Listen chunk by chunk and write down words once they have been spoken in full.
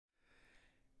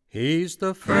He's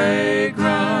the fragrance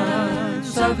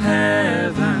of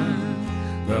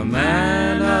heaven, the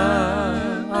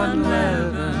manna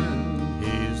unleavened.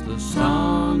 He's the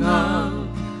song of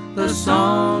the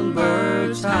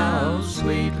songbirds, how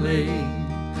sweetly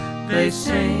they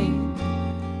sing.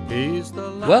 He's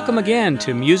the Welcome again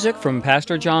to Music from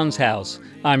Pastor John's House.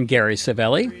 I'm Gary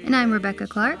Savelli. And I'm Rebecca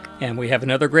Clark. And we have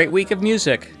another great week of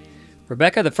music.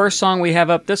 Rebecca, the first song we have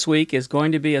up this week is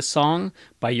going to be a song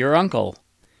by your uncle,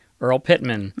 Earl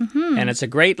Pittman. Mm-hmm. And it's a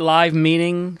great live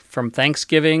meeting from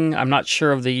Thanksgiving. I'm not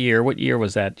sure of the year. What year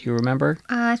was that? Do you remember?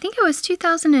 I think it was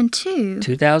 2002.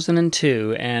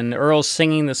 2002. And Earl's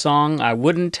singing the song, I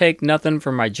Wouldn't Take Nothing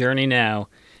for My Journey Now.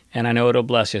 And I know it'll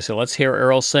bless you. So let's hear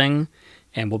Earl sing,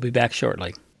 and we'll be back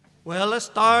shortly. Well, I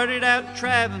started out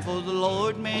traveling for the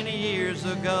Lord many years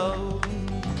ago.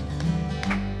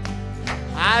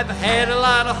 I've had a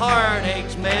lot of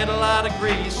heartaches, met a lot of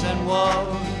griefs and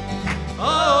woe.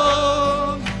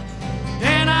 Oh,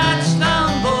 then I'd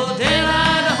stumble, then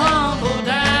I'd humble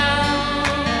down,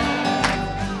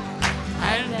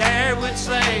 and there would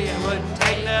say I wouldn't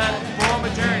take nothing for my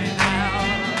journey now.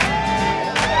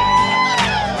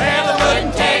 Well, I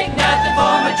wouldn't take nothing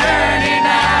for my journey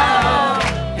now.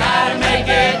 Gotta make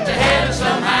it to heaven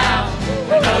somehow.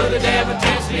 I know the devil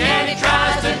tempts me and he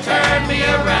tries to turn me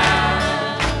around.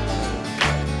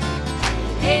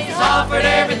 He's offered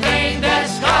everything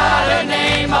that's got a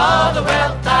name, all the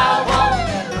wealth I want,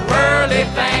 the worldly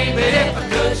fame. But if I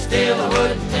could still, I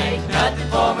wouldn't take nothing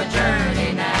for my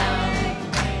journey now.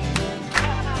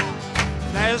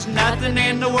 There's nothing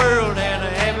in the world that'll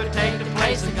ever take the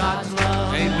place of God's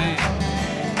love. Amen.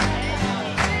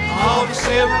 All the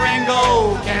silver and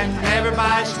gold can never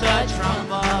buy us touch from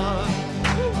above.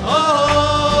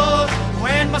 Oh,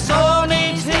 when my soul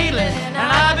needs healing and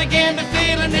I begin to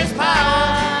feel in this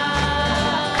power,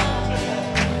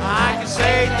 I can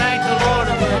say thank the Lord,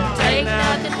 I wouldn't take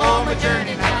nothing for my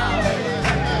journey now.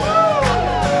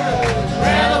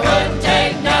 Well, I wouldn't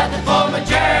take nothing for my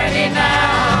journey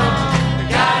now. I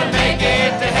gotta make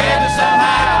it to heaven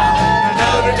somehow. I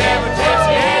know the devil tempts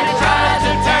me and he tries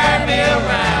to turn me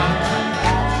around.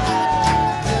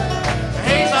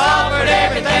 He's offered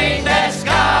everything that's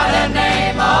got a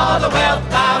name, all the wealth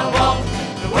I want,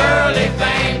 the worldly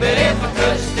fame. But if I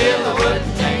could still, I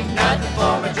wouldn't take nothing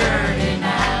for my journey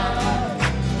now.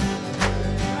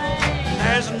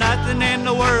 There's nothing in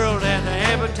the world that'll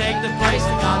ever take the place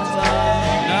of God's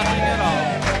love. Nothing at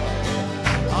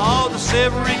All the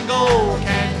silver and gold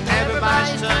can never buy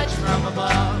us touch from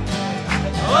above.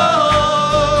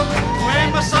 Oh,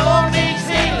 when my soul needs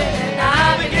healing,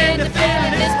 I begin to feel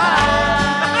in His power.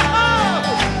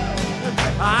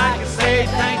 I can say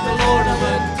thank the Lord, I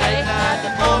wouldn't take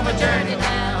nothing for my journey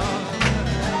now.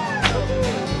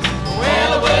 Well,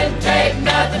 I wouldn't take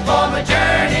nothing for my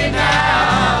journey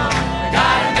now. I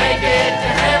gotta make it to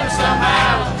heaven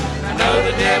somehow. I know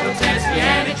the devil tempts me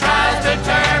and he tries to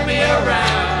turn me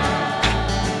around.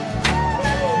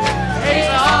 He's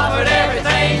offered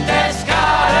everything that's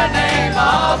got a name,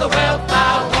 all the wealth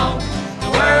I want, the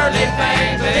worldly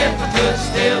fame. But if I could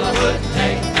still, I wouldn't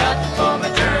take nothing for my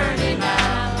journey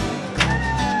now.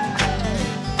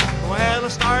 Well, I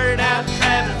started out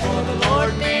traveling for the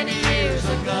Lord many years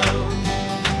ago.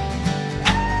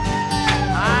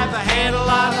 I've had a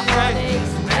lot of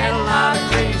heartaches, met a lot of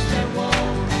griefs and woes.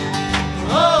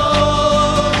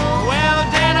 Oh, well,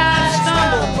 then I'd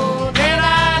stumble, then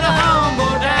I'd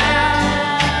humble down,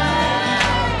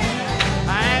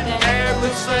 and there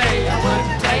would say I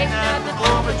wouldn't take nothing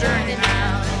for my journey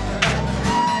now.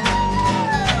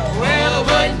 Well, I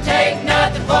wouldn't take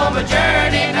nothing for my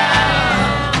journey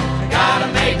now. I gotta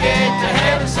make it to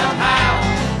heaven somehow.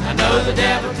 I know the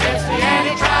devil tempts me and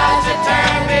he tries to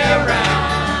turn me around.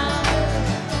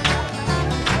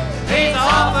 He's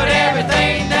offered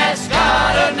everything that's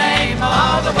got a name,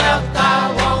 all the wealth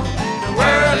I want, the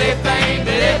worldly fame.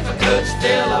 But if I could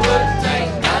still, I wouldn't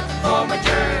take nothing for my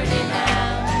journey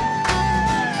now.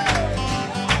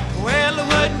 Well, I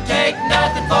wouldn't take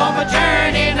nothing for my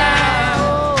journey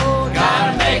now.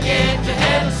 Gotta make it to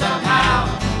heaven somehow.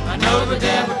 I know the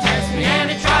devil tempts me and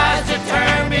he tries to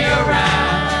turn me around.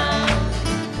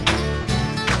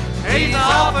 He's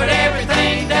offered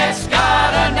everything that's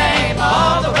got a name,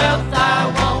 all the wealth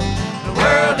I want, the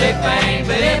worldly fame.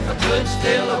 But if I could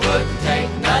still, I wouldn't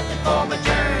take nothing for my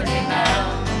journey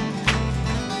now.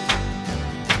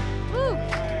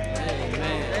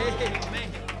 Amen.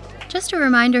 just a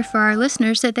reminder for our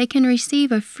listeners that they can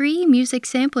receive a free music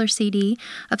sampler CD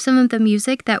of some of the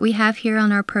music that we have here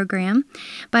on our program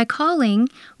by calling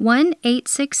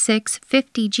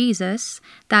 1-866-50-JESUS.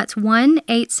 That's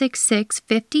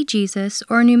 1-866-50-JESUS,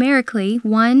 or numerically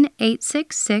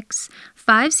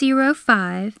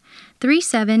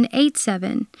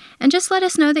 1-866-505-3787. And just let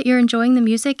us know that you're enjoying the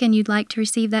music and you'd like to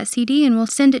receive that CD, and we'll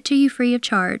send it to you free of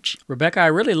charge. Rebecca, I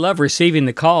really love receiving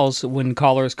the calls when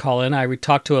callers call in. I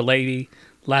talked to a lady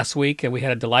last week, and we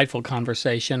had a delightful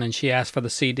conversation, and she asked for the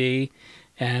CD.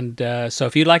 And so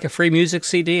if you'd like a free music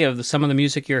CD of some of the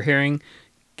music you're hearing,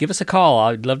 give us a call.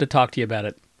 I'd love to talk to you about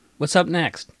it. What's up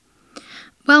next?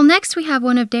 Well, next we have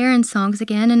one of Darren's songs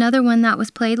again, another one that was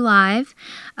played live.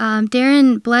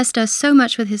 Darren blessed us so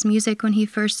much with his music when we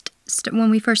first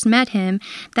met him,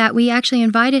 that we actually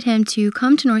invited him to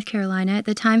come to North Carolina at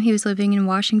the time he was living in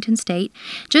Washington State,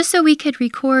 just so we could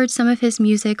record some of his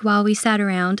music while we sat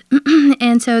around.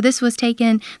 And so this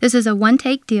is a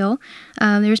one-take deal.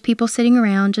 There's people sitting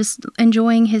around just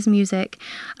enjoying his music.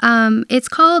 It's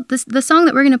called, the song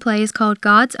that we're going to play is called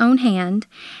God's Own Hand.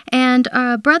 And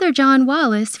Brother John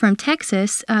Wallace from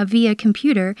Texas, via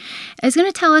computer, is going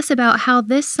to tell us about how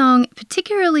this song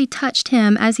particularly touched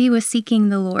him as he was seeking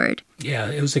the Lord. Yeah,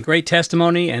 it was a great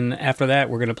testimony, and after that,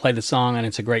 we're going to play the song, and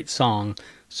it's a great song.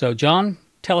 So, John,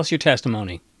 tell us your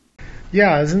testimony.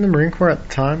 Yeah, I was in the Marine Corps at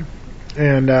the time,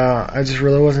 and I just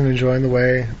really wasn't enjoying the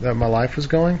way that my life was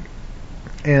going.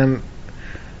 And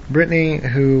Brittany,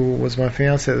 who was my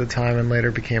fiancée at the time and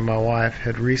later became my wife,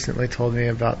 had recently told me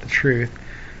about the truth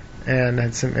and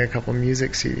had sent me a couple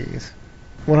music CDs.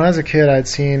 When I was a kid, I'd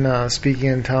seen Speaking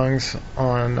in Tongues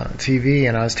on TV,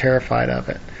 and I was terrified of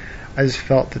it. I just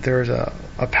felt that there was a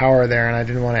power there, and I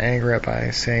didn't want to anger it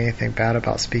by saying anything bad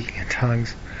about speaking in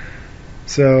tongues.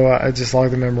 So I just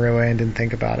logged the memory away and didn't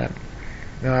think about it.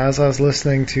 Now, as I was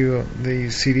listening to the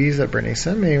CDs that Brittany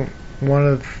sent me, one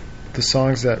of the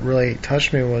songs that really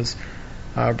touched me was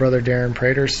Brother Darren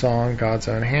Prater's song, God's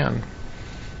Own Hand.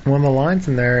 One of the lines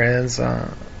in there is,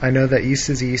 I know that east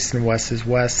is east and west is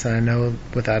west, and I know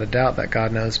without a doubt that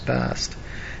God knows best.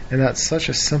 And that's such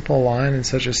a simple line and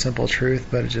such a simple truth,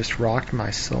 but it just rocked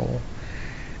my soul.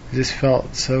 It just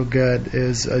felt so good.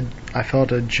 I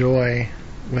felt a joy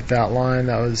with that line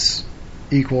that was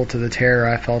equal to the terror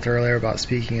I felt earlier about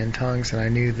speaking in tongues, and I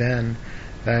knew then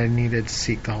that I needed to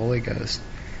seek the Holy Ghost.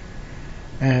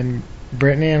 And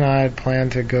Brittany and I had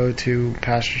planned to go to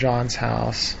Pastor John's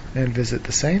house and visit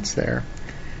the saints there.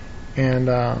 And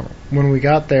when we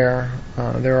got there,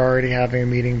 they were already having a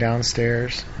meeting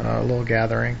downstairs, a little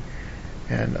gathering.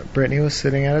 And Brittany was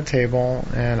sitting at a table,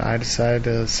 and I decided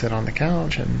to sit on the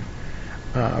couch. And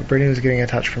Brittany was getting a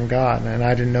touch from God, and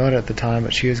I didn't know it at the time,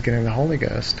 but she was getting the Holy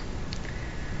Ghost.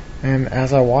 And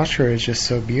as I watched her, it was just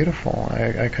so beautiful.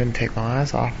 I couldn't take my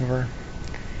eyes off of her.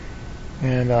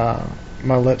 And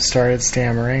my lips started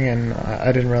stammering, and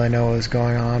I didn't really know what was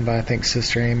going on, but I think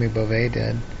Sister Amy Beauvais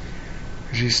did.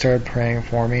 She started praying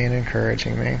for me and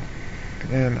encouraging me.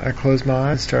 And I closed my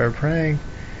eyes and started praying.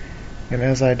 And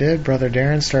as I did, Brother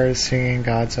Darren started singing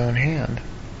God's Own Hand.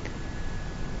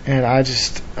 And I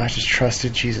just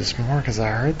trusted Jesus more because I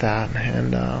heard that.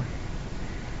 And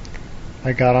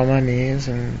I got on my knees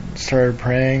and started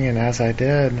praying. And as I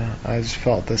did, I just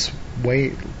felt this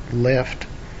weight lift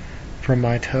from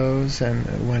my toes, and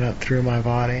it went up through my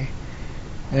body.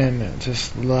 And it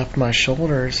just left my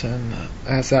shoulders, and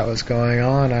as that was going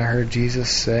on, I heard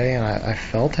Jesus say, and I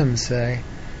felt him say,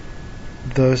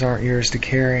 those aren't yours to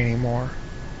carry anymore.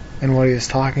 And what he was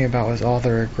talking about was all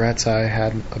the regrets I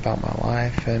had about my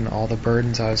life and all the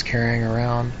burdens I was carrying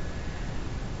around.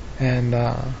 And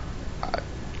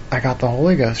I got the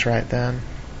Holy Ghost right then.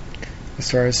 I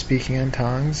started speaking in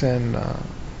tongues, and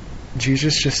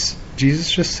Jesus just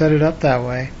set it up that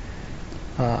way.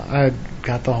 I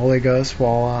got the Holy Ghost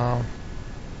while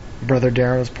Brother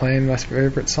Darren was playing my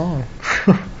favorite song.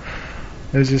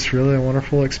 It was just really a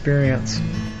wonderful experience.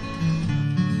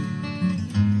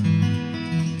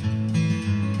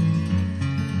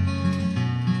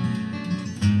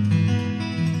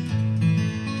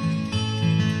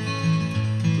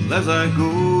 As I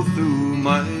go through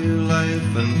my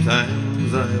life and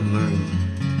times I've learned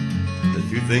that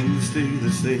few things stay the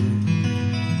same.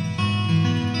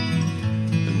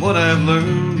 What I've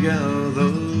learned, yeah,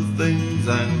 the things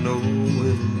I know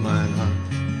in my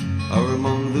heart are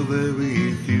among the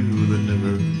very few that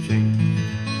never change.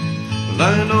 Well,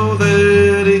 I know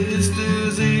that east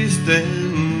is east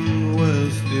and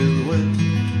west is west,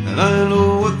 and I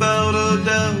know without a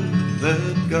doubt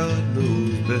that God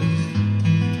knows best.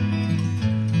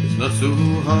 It's not so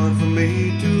hard for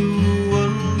me to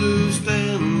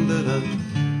understand that I'm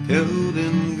held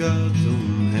in God's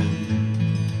own hand.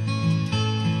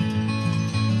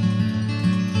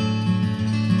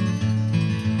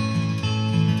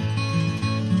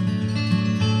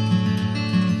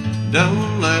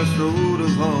 Down life's road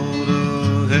of hauled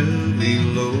a heavy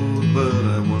load, but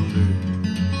I wonder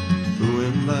who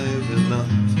in life is not.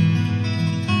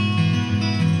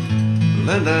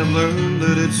 And I've learned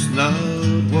that it's not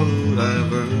what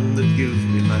I've earned that gives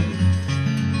me life,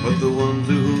 but the one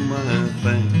to whom I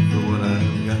thank for what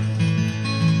I've got.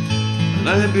 And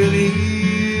I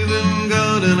believe in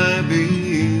God, and I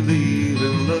believe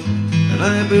in love, and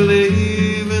I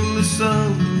believe in the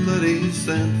Son that He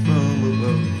sent from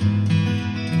above.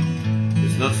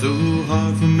 It's not so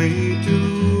hard for me to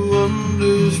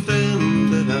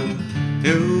understand that I'm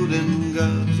held in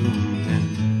God's own hand.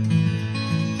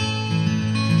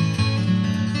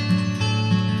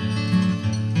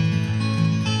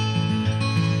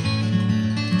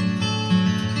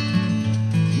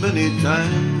 Many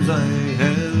times I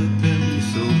have been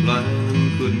so blind and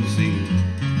couldn't see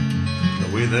the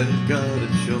way that God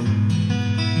had shown.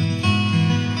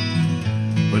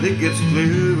 But it gets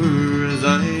clearer as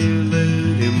I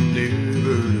let Him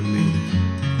nearer to me,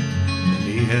 and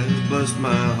He has blessed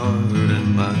my heart and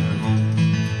my home.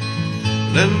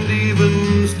 And even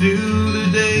still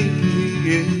today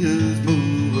He is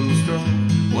moving strong.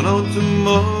 When all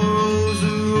tomorrows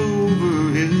are over,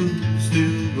 He'll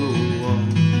still go on.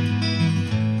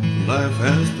 Life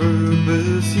has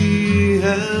purpose, He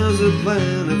has a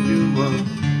plan. If you are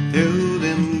held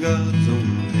in God's own hand.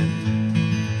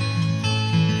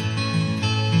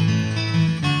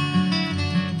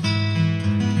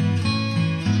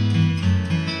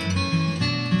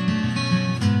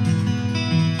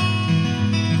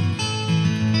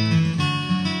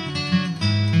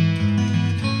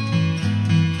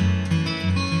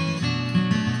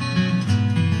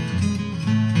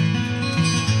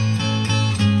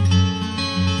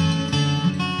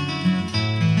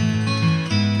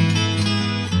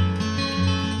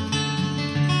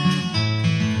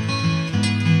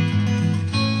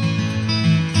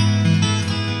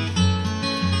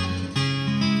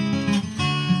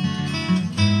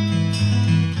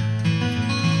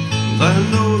 I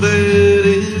know that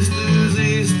east is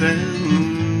east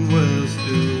and west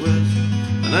is west,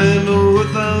 and I know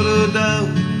without a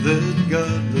doubt that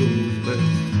God knows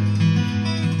best.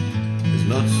 It's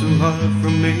not so hard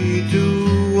for me to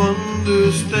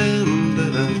understand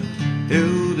that I'm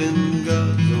held in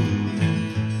God's own hand.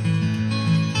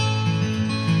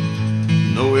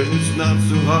 No, it's not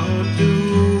so hard to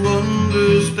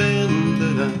understand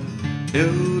that I'm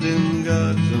held in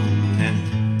God's own hand.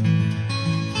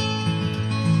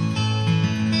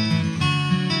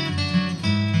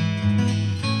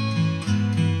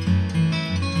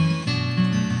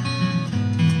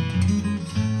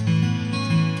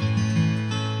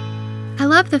 I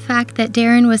love the fact that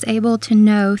Darren was able to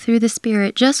know through the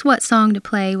Spirit just what song to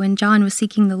play when John was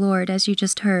seeking the Lord, as you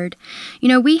just heard. You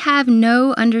know, we have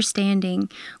no understanding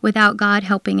without God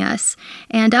helping us.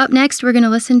 And up next, we're going to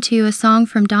listen to a song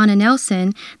from Donna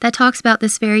Nelson that talks about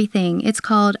this very thing. It's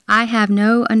called, I Have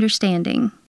No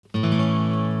Understanding.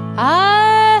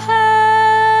 I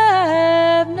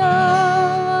have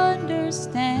no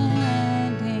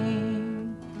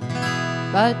understanding,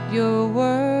 but your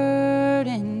word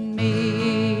in me.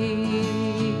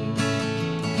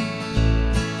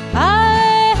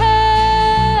 I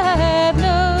have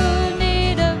no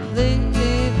need of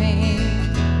living,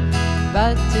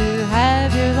 but to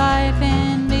have your life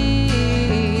in me.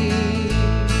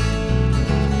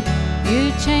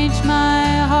 You changed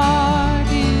my heart,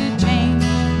 you changed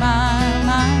my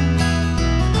mind,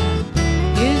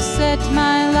 you set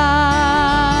my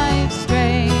life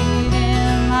straight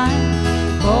in line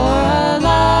for a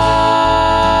life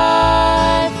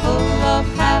full of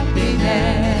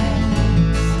happiness,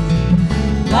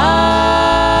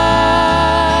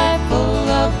 life full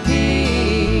of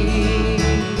peace,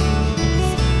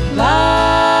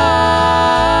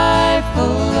 life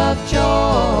full of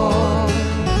joy.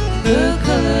 Who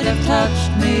could have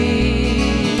touched me?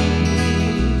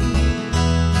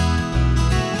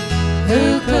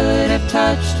 Who could have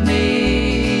touched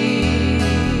me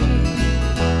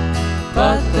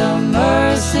but the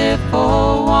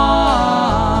merciful one?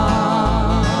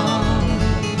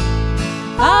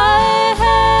 I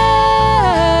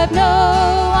have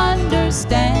no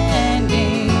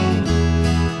understanding,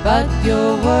 but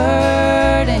your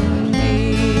word in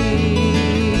me.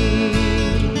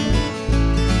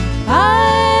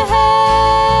 I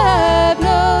have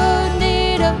no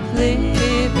need of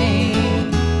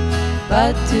living,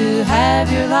 but to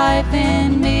have your life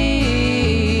in me.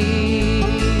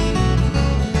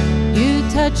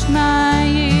 touched my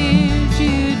ears,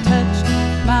 you touched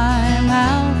my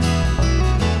mouth.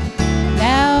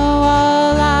 Now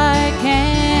all I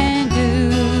can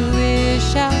do is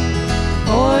shout,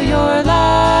 for your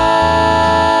life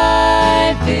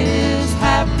is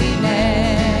happiness.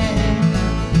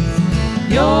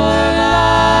 Your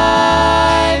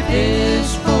life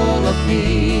is full of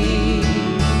peace.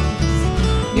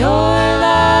 Your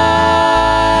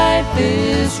life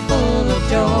is full of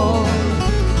joy.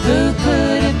 Who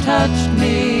could have touched me?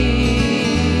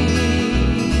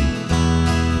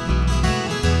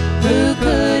 Who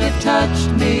could have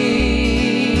touched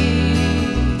me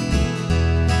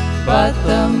but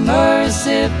the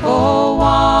merciful one?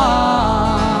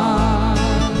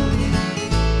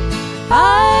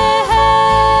 I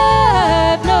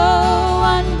have no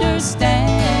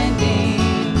understanding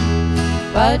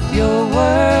but your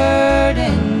word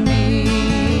in me.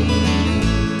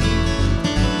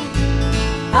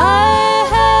 I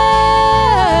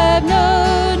have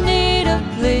no need of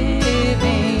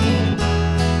living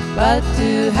but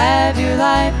to have your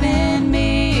life in me.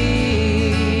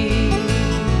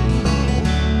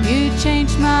 You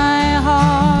changed my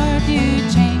heart, you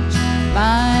changed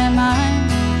my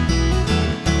mind.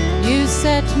 You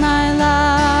set my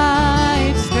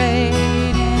life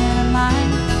straight in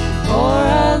line for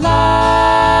a life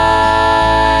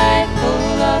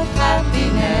full of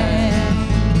happiness.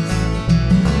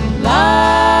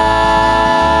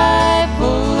 Life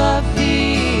full of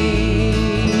peace.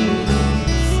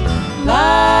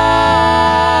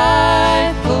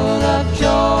 Life full of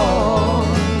joy.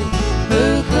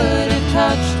 Who could have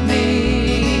touched me?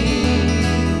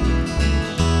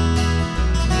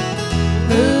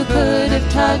 Who could have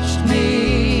touched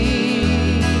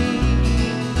me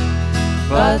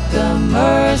but the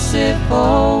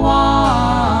merciful one?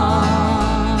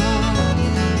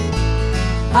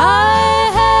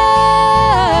 I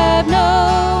have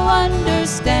no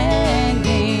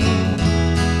understanding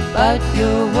but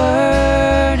your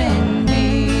word in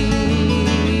me.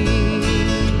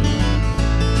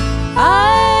 I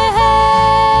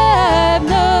have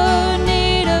no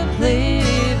need of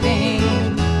living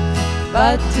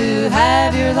but to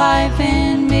have your life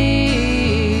in me.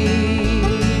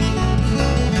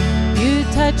 You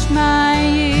touched my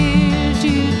ears,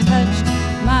 you touched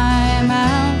my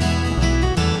mouth.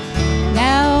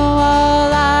 Now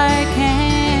all I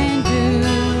can do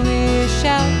is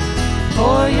shout,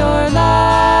 for your life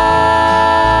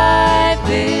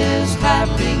is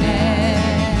happiness.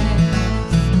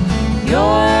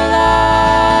 Your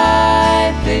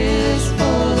life is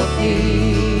full of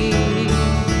peace.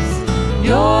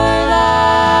 Your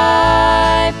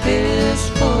life is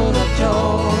full of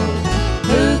joy.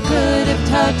 Who could have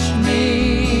touched me?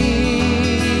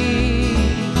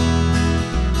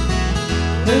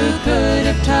 Who could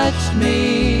have touched me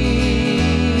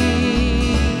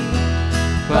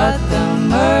but the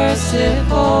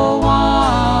merciful one?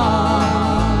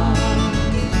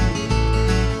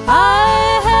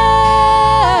 I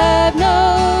have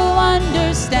no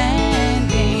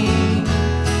understanding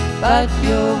but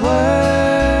your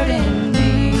word in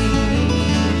me.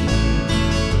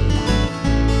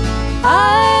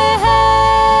 I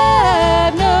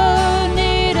have no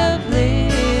need of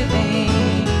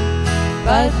living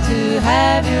but to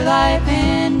have your life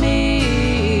in me.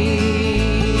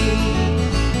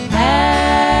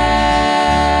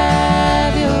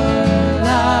 Have your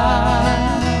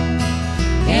life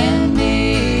in me.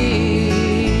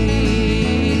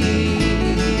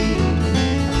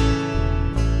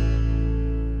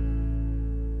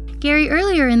 Gary,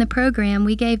 earlier in the program,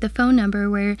 we gave the phone number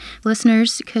where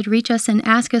listeners could reach us and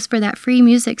ask us for that free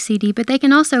music CD, but they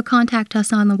can also contact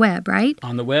us on the web, right?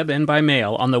 On the web and by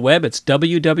mail. On the web, it's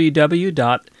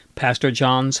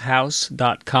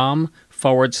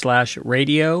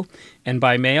www.pastorjohnshouse.com/radio. And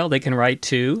by mail, they can write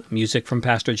to Music from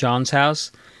Pastor John's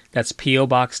House. That's P.O.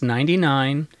 Box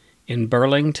 99 in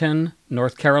Burlington,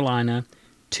 North Carolina,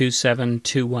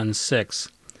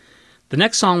 27216. The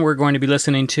next song we're going to be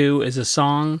listening to is a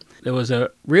song that was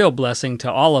a real blessing to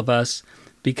all of us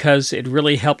because it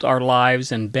really helped our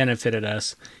lives and benefited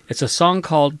us. It's a song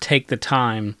called Take the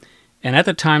Time. And at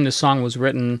the time the song was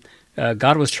written,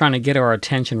 God was trying to get our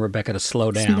attention, Rebecca, to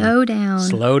slow down. Slow down.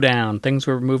 Slow down. Things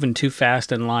were moving too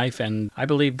fast in life, and I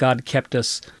believe God kept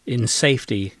us in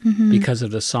safety because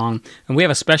of the song. And we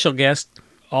have a special guest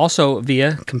also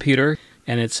via computer,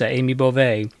 and it's Amy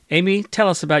Beauvais. Amy, tell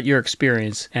us about your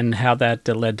experience and how that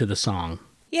led to the song.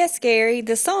 Yes, Gary,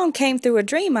 the song came through a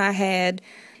dream I had.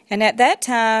 And at that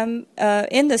time,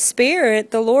 in the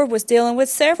Spirit, the Lord was dealing with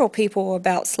several people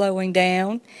about slowing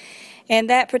down. And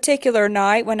that particular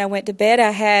night when I went to bed,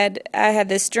 I had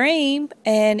this dream,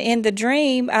 and in the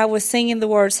dream I was singing the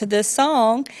words to this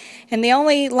song, and the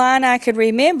only line I could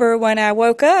remember when I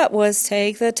woke up was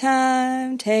take the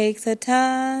time,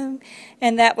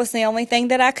 and that was the only thing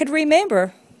that I could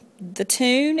remember, the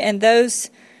tune and those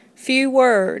few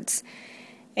words.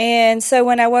 And so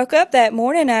when I woke up that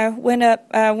morning, I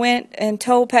went and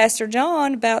told Pastor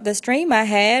John about this dream I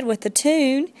had with the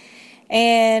tune.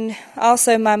 And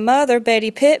also my mother,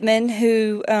 Betty Pittman,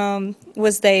 who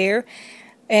was there.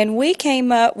 And we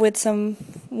came up with some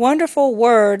wonderful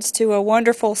words to a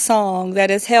wonderful song that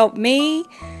has helped me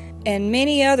and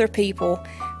many other people,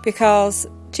 because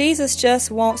Jesus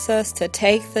just wants us to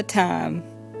take the time.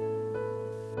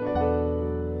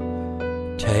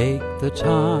 Take the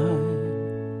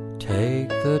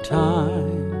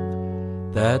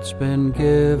time that's been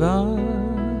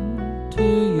given to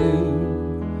you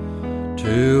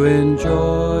to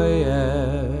enjoy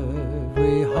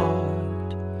every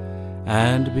heart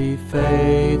and be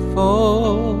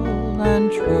faithful and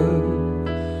true.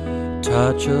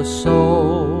 Touch a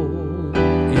soul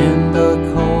in the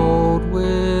cold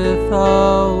with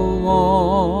a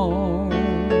warm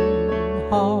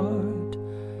heart.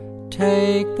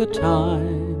 Take the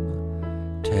time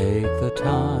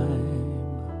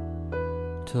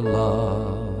to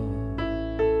love.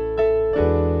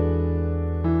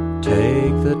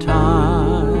 Take the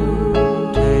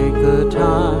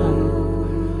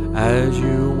time as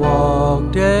you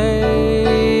walk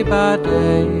day by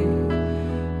day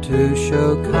to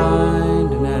show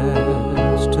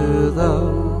kindness to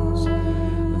those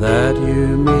that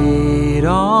you meet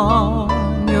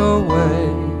on your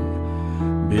way.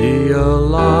 Be a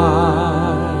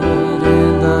light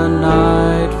in the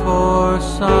night for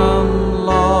some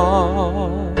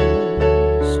lost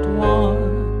one.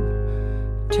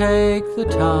 Take the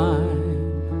time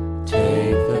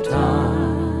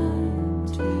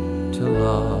to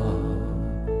love.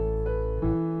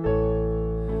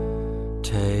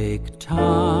 Take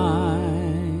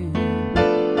time,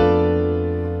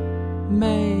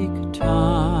 make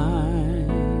time.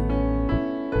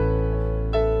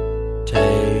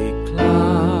 Take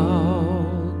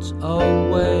clouds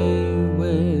away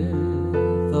with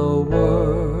a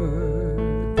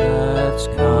word that's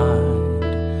kind.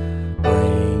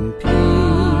 Bring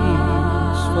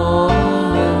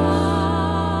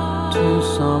peacefulness to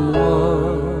some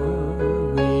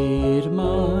worried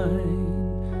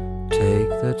mind. Take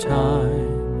the time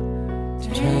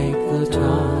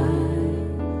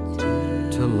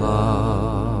to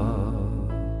love.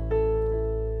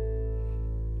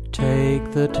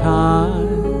 Take the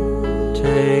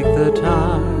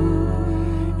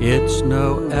time, it's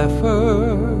no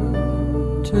effort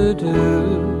to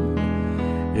do.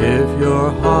 If your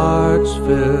heart's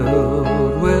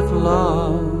filled with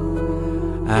love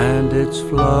and it's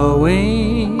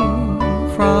flowing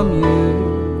from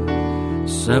you,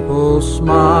 simple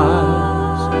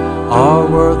smiles are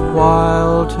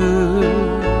worthwhile to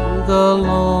the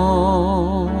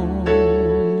lonely.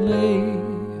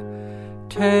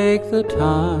 Take the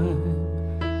time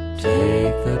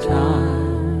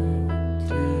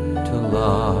to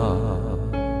love.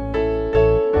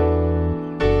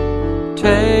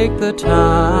 Take the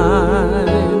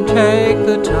time,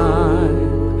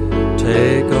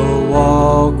 take a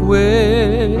walk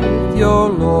with your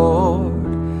Lord.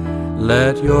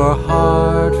 Let your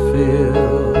heart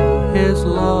feel His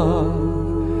love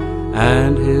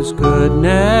and His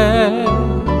goodness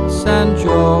and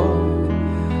joy.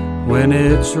 When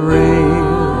it's real,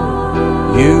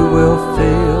 you will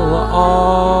feel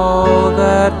all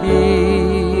that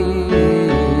He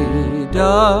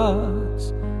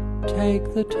does.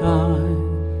 Take the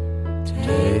time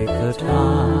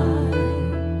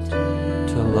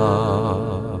to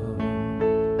love.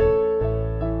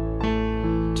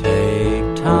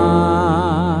 Take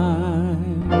time,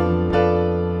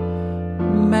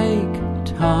 make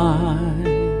time.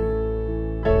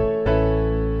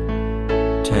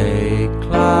 Take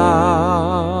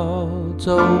clouds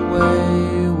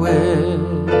away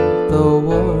with the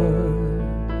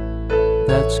word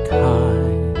that's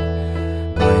kind.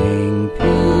 Bring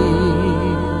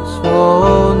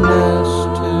peacefulness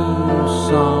to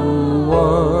some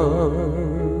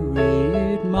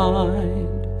worried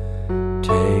mind.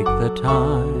 Take the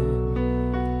time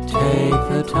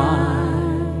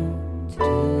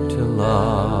to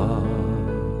love.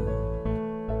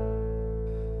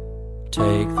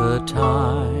 Take the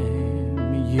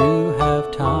time, you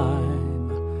have time.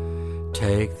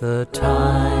 Take the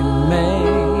time,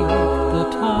 make the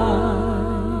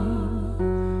time.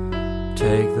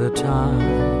 Take the time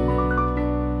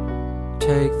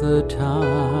take the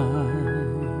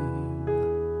time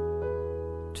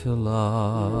to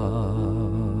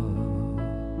love.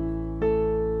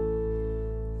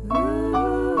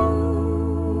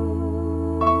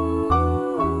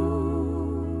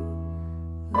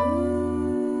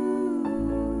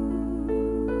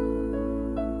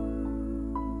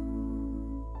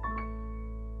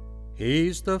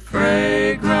 He's the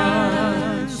fragrance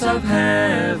of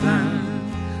heaven,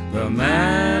 the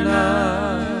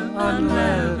manna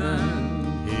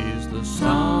unleavened. He's the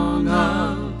song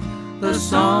of the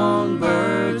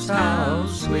songbirds, how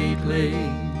sweetly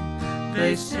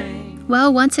they sing.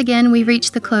 Well, once again, we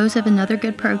reached the close of another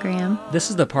good program. This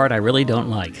is the part I really don't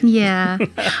like. Yeah,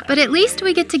 but at least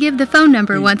we get to give the phone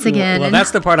number once again. Well,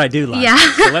 that's the part I do like. Yeah.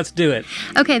 So let's do it.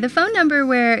 Okay, the phone number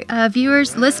where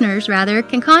listeners,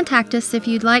 can contact us if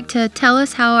you'd like to tell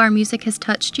us how our music has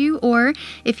touched you, or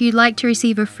if you'd like to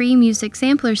receive a free music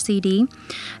sampler CD,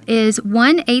 is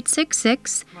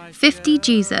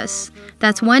 1-866-50-JESUS.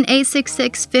 That's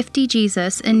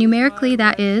 1-866-50-JESUS, and numerically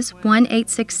that is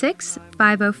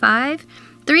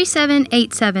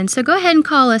 1-866-505-3787. So go ahead and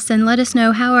call us and let us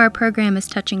know how our program is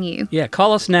touching you. Yeah,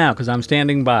 call us now because I'm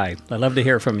standing by. I'd love to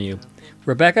hear from you.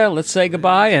 Rebecca, let's say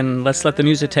goodbye and let's let the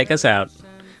music take us out.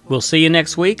 We'll see you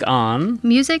next week on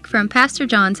Music from Pastor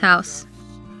John's House.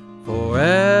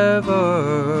 Forever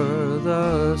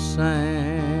the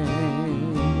same.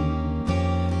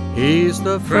 He's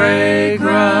the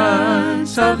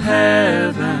fragrance of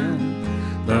heaven,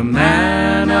 the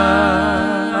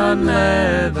manna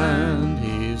unleavened.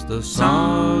 He's the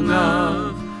song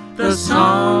of the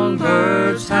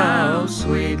songbirds, how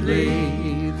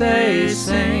sweetly they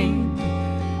sing.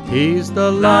 He's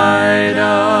the light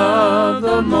of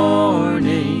the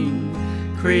morning,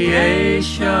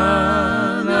 creation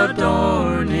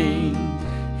adorning.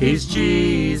 He's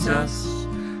Jesus,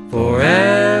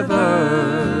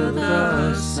 forever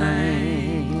the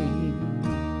same.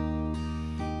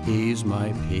 He's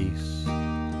my peace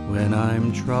when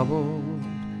I'm troubled.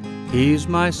 He's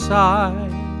my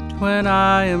sight when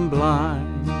I am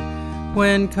blind.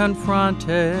 When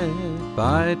confronted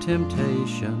by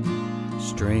temptation,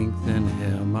 strength in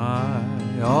Him I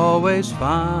always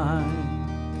find.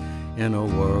 In a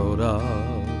world of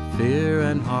fear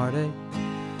and heartache,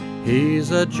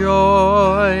 He's a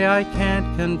joy I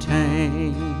can't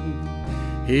contain.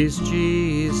 He's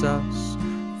Jesus,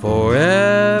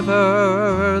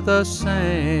 forever the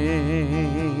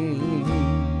same.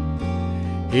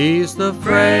 He's the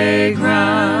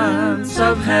fragrance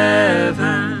of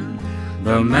heaven,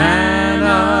 the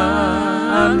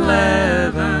manna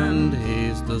unleavened.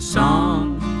 He's the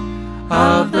song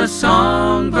of the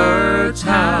songbirds,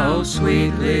 how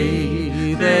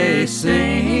sweetly they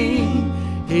sing.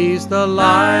 He's the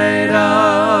light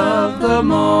of the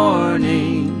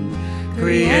morning,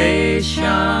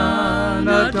 creation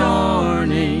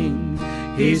adorning.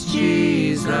 He's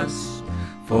Jesus,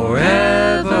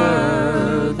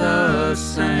 forever the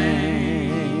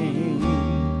same.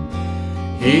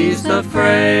 He's the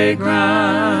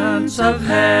fragrance of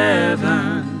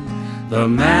heaven, the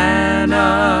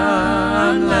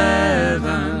manna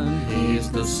unleavened. He's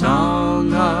the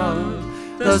song of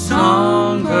the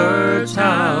songbirds,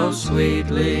 how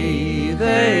sweetly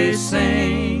they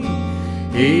sing.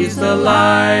 He's the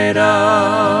light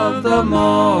of the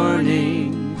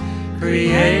morning,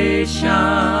 creation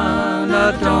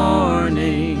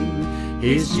adorning.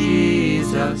 He's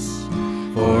Jesus,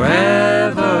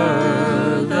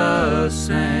 forever the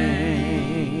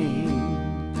same.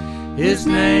 His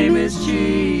name is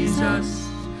Jesus.